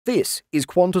This is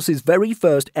Qantas's very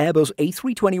first Airbus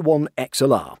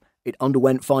A321XLR. It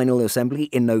underwent final assembly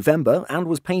in November and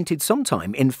was painted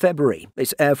sometime in February.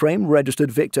 This airframe,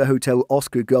 registered Victor Hotel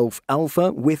Oscar Golf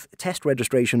Alpha with test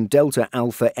registration Delta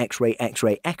Alpha X-Ray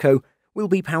Echo, will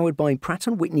be powered by Pratt &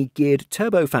 Whitney geared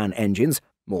turbofan engines,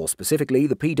 more specifically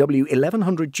the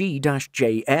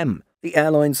PW1100G-JM. The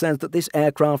airline says that this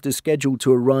aircraft is scheduled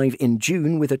to arrive in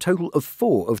June, with a total of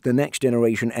 4 of the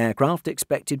next-generation aircraft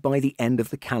expected by the end of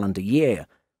the calendar year.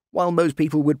 While most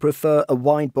people would prefer a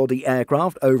wide-body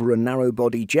aircraft over a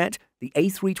narrow-body jet, the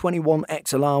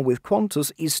A321XLR with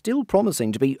Qantas is still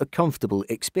promising to be a comfortable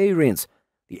experience.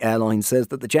 The airline says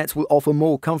that the jets will offer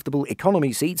more comfortable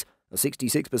economy seats, a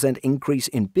 66% increase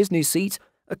in business seats,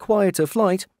 a quieter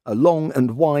flight, a long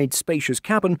and wide spacious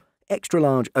cabin,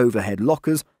 extra-large overhead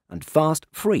lockers, and fast,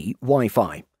 free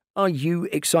Wi-Fi. Are you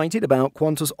excited about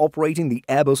Qantas operating the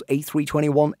Airbus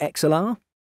A321XLR?